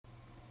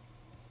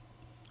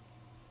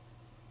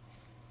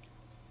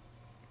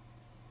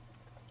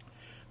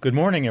Good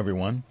morning,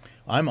 everyone.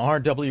 I'm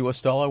R.W.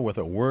 Estella with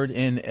a word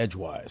in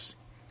Edgewise.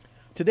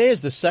 Today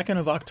is the 2nd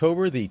of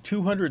October, the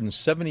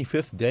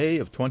 275th day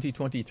of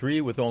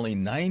 2023, with only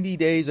 90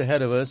 days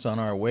ahead of us on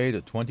our way to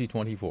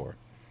 2024.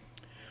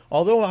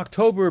 Although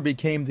October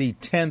became the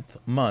 10th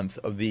month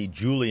of the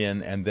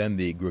Julian and then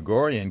the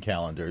Gregorian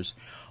calendars,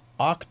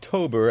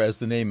 October, as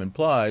the name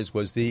implies,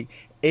 was the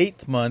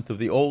 8th month of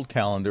the old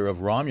calendar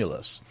of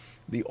Romulus,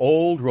 the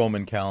old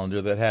Roman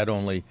calendar that had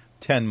only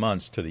 10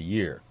 months to the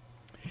year.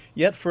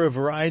 Yet, for a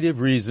variety of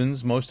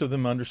reasons, most of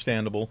them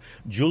understandable,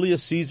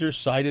 Julius Caesar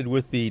sided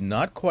with the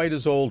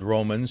not-quite-as-old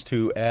Romans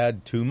to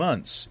add 2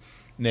 months,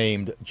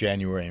 named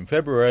January and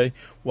February,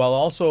 while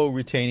also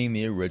retaining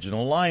the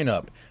original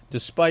lineup,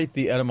 despite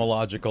the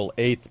etymological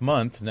 8th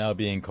month now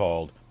being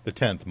called the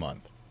 10th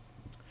month.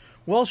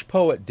 Welsh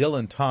poet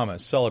Dylan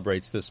Thomas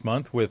celebrates this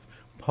month with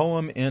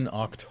Poem in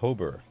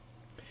October.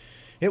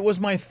 It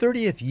was my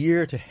 30th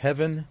year to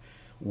heaven,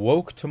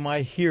 woke to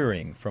my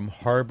hearing from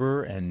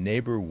harbor and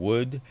neighbor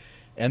wood,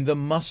 and the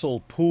mussel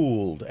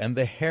pooled, and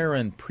the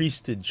heron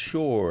priested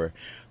shore,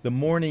 the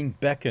morning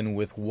beckon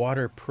with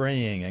water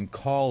praying, and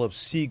call of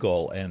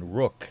seagull and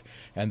rook,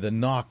 and the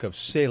knock of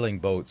sailing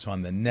boats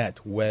on the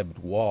net-webbed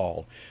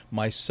wall,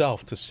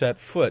 myself to set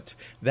foot,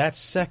 that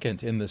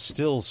second in the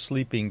still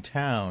sleeping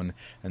town,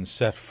 and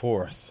set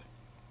forth.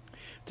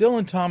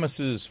 Dylan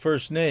Thomas's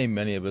first name,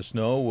 many of us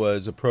know,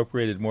 was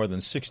appropriated more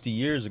than 60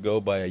 years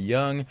ago by a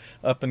young,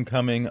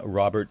 up-and-coming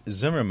Robert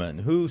Zimmerman,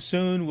 who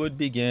soon would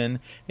begin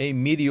a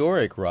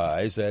meteoric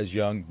rise as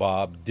young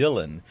Bob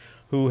Dylan,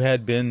 who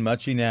had been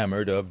much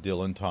enamored of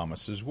Dylan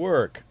Thomas's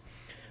work.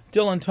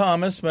 Dylan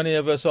Thomas, many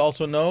of us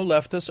also know,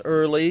 left us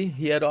early.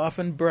 He had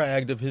often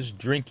bragged of his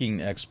drinking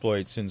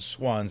exploits in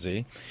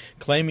Swansea,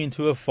 claiming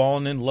to have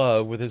fallen in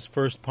love with his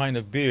first pint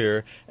of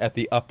beer at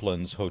the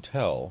Uplands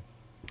Hotel.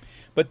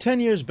 But 10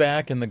 years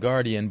back in The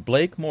Guardian,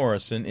 Blake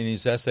Morrison, in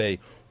his essay,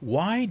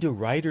 Why Do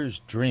Writers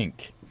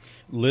Drink?,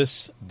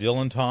 lists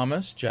Dylan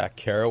Thomas, Jack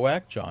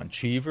Kerouac, John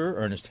Cheever,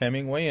 Ernest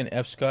Hemingway, and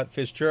F. Scott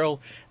Fitzgerald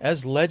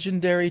as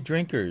legendary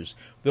drinkers,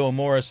 though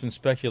Morrison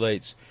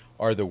speculates,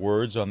 are the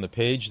words on the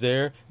page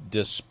there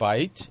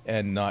despite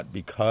and not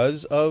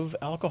because of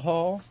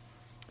alcohol?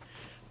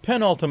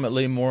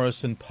 Penultimately,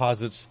 Morrison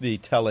posits the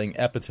telling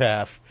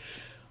epitaph,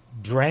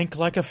 drank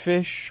like a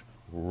fish,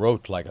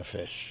 wrote like a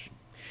fish.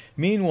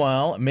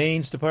 Meanwhile,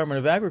 Maine's Department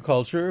of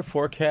Agriculture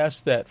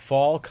forecasts that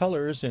fall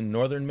colors in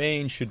northern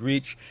Maine should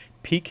reach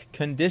peak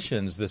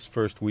conditions this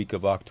first week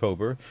of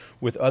October,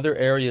 with other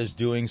areas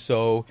doing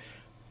so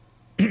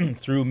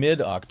through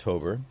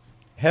mid-October.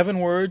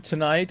 Heavenward,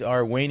 tonight,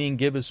 our waning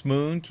gibbous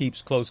moon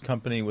keeps close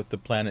company with the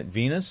planet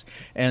Venus,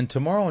 and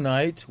tomorrow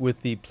night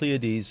with the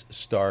Pleiades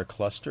star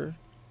cluster.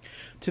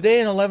 Today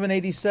in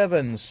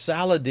 1187,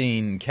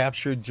 Saladin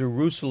captured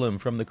Jerusalem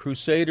from the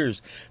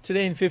Crusaders.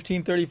 Today in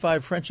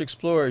 1535, French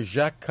explorer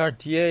Jacques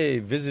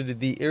Cartier visited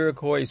the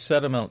Iroquois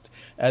settlement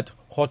at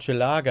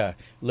Hochelaga,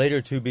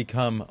 later to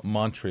become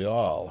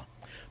Montreal.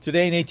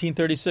 Today in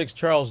 1836,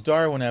 Charles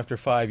Darwin, after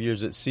 5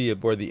 years at sea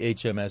aboard the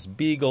HMS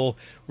Beagle,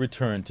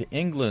 returned to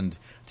England.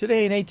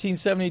 Today in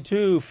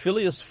 1872,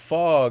 Phileas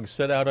Fogg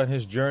set out on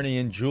his journey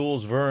in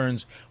Jules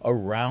Verne's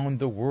Around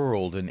the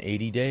World in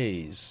 80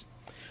 Days.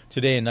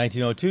 Today in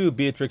 1902,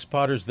 Beatrix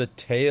Potter's The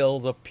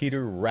Tale of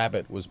Peter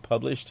Rabbit was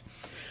published.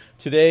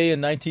 Today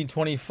in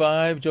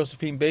 1925,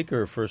 Josephine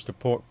Baker first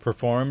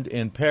performed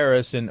in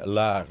Paris in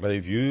La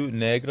Revue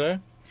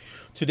Negre.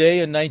 Today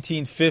in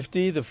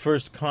 1950, the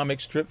first comic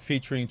strip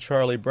featuring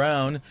Charlie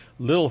Brown,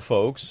 Little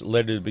Folks,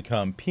 later to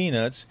become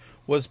Peanuts,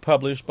 was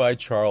published by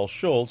Charles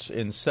Schulz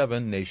in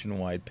 7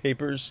 nationwide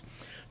papers.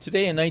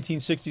 Today in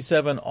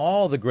 1967,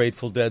 all the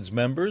Grateful Dead's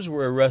members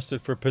were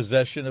arrested for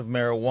possession of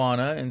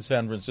marijuana in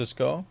San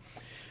Francisco.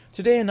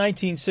 Today in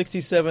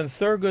 1967,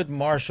 Thurgood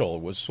Marshall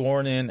was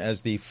sworn in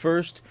as the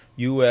first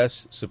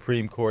U.S.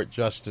 Supreme Court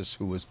Justice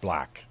who was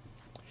black.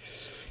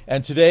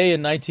 And today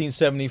in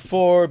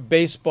 1974,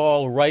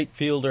 baseball right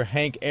fielder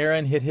Hank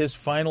Aaron hit his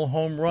final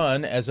home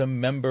run as a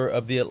member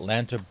of the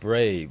Atlanta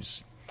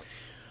Braves.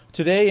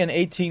 Today in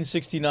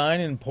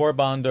 1869 in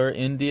Porbandar,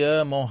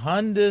 India,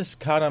 Mohandas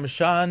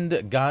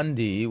Karamchand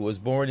Gandhi was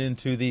born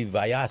into the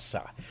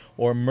Vyasa,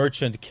 or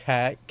merchant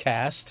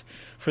caste.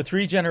 For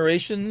 3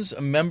 generations,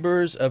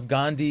 members of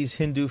Gandhi's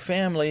Hindu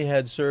family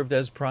had served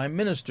as prime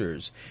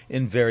ministers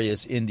in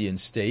various Indian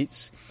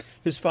states.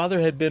 His father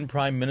had been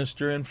prime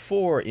minister in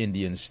 4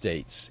 Indian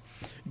states.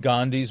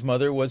 Gandhi's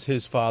mother was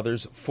his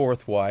father's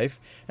 4th wife,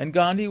 and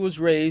Gandhi was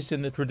raised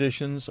in the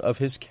traditions of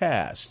his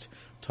caste,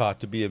 taught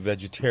to be a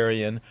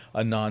vegetarian,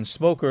 a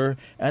non-smoker,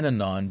 and a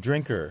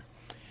non-drinker.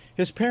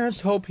 His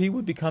parents hoped he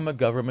would become a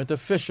government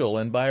official,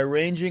 and by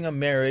arranging a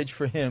marriage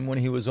for him when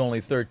he was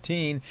only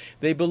 13,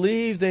 they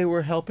believed they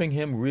were helping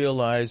him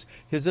realize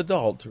his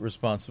adult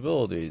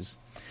responsibilities.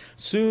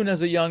 Soon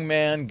as a young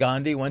man,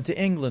 Gandhi went to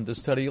England to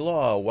study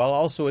law, while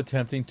also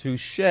attempting to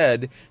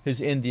shed his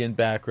Indian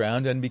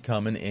background and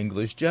become an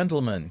English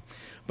gentleman.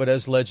 but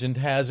as legend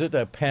has it,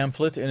 a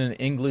pamphlet in an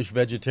English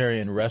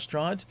vegetarian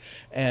restaurant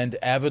and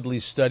avidly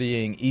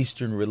studying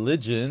Eastern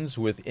religions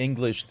with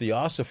English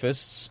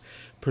theosophists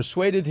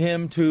persuaded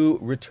him to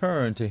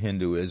return to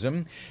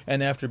Hinduism,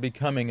 and after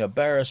becoming a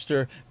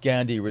barrister,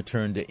 Gandhi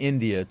returned to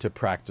India to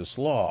practice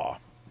law.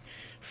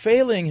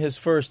 Failing his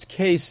first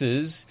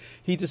cases,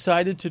 he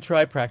decided to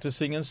try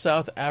practicing in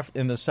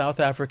the South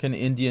African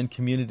Indian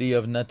community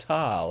of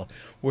Natal,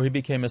 where he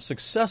became a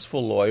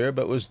successful lawyer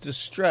but was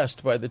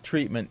distressed by the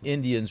treatment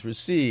Indians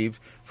received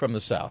from the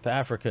South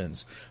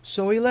Africans.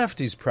 So he left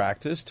his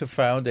practice to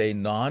found a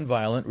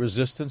nonviolent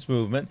resistance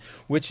movement,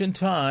 which in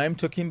time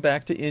took him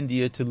back to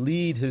India to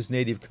lead his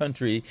native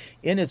country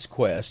in its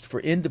quest for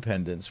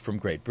independence from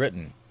Great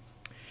Britain.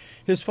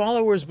 His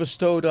followers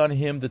bestowed on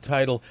him the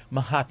title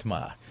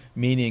Mahatma,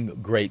 meaning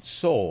great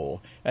soul,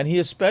 and he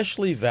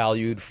especially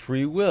valued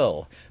free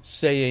will,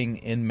 saying,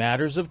 "In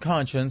matters of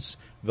conscience,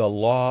 the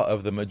law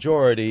of the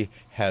majority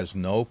has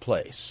no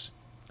place."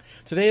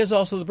 Today is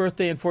also the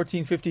birthday in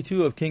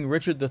 1452 of King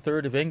Richard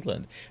III of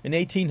England, in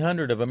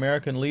 1800 of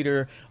American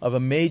leader of a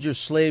major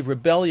slave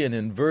rebellion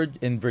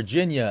in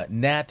Virginia,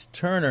 Nat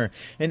Turner,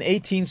 in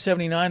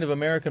 1879 of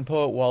American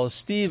poet Wallace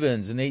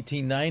Stevens, in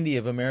 1890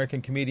 of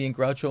American comedian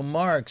Groucho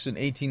Marx, in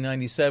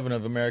 1897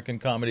 of American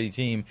comedy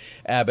team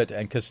Abbott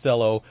and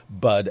Costello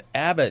Bud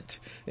Abbott,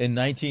 in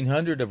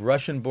 1900 of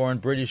Russian-born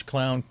British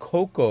clown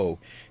Coco,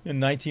 in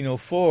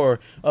 1904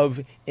 of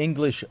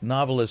English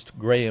novelist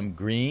Graham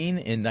Greene,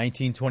 in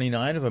 1929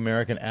 of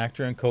American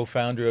actor and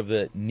co-founder of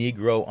the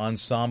Negro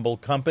Ensemble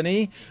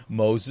Company,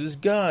 Moses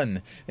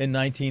Gunn. In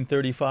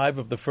 1935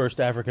 of the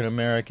first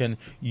African-American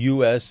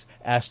U.S.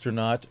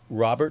 astronaut,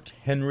 Robert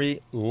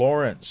Henry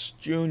Lawrence,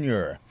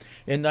 Jr.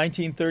 In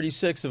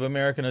 1936 of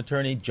American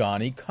attorney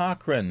Johnny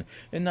Cochran.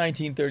 In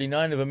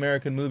 1939 of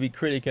American movie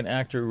critic and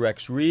actor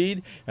Rex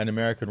Reed and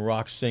American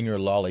rock singer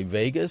Lolly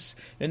Vegas.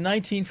 In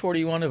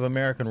 1941 of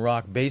American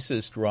rock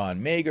bassist Ron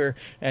Mager.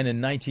 And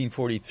in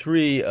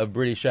 1943 of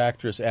British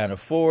actress Anna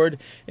Ford.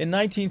 In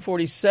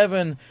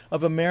 1947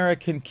 of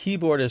American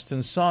keyboardist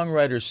and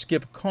songwriter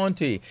Skip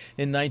Conte.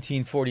 In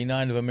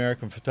 1949 of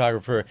American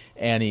photographer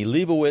Annie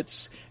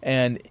Leibovitz.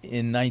 And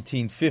in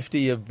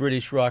 1950 of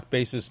British rock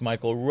bassist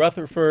Michael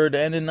Rutherford.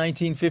 And in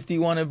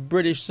 1951 of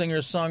British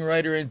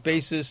singer-songwriter and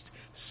bassist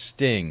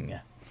Sting.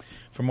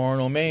 From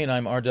Orono, Maine,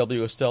 I'm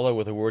R.W. Estella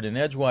with a word in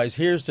Edgewise.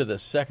 Here's to the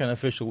second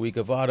official week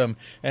of autumn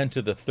and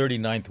to the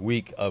 39th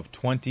week of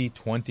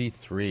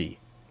 2023.